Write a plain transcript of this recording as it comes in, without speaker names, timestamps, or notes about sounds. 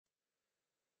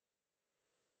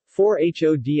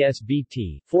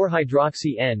4-HO-DSBT,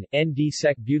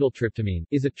 4-hydroxy-N,N-D-sec-butyltryptamine,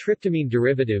 is a tryptamine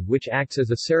derivative which acts as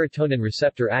a serotonin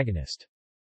receptor agonist.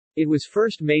 It was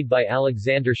first made by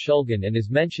Alexander Shulgin and is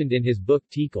mentioned in his book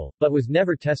Article, but was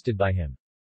never tested by him.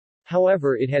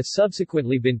 However, it has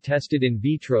subsequently been tested in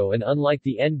vitro, and unlike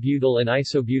the N-butyl and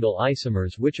isobutyl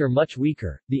isomers, which are much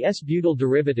weaker, the S-butyl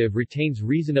derivative retains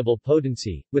reasonable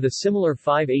potency, with a similar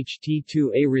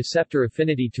 5-HT2A receptor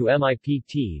affinity to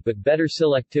MIPT but better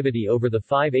selectivity over the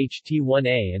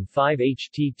 5-HT1A and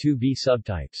 5-HT2B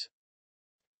subtypes.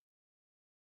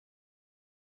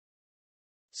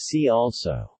 See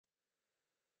also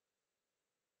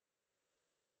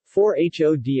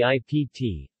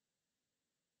 4-HODIPT,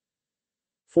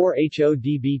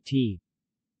 4-HODBT,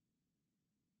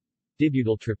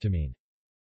 dibutyltryptamine.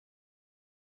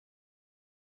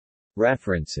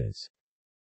 References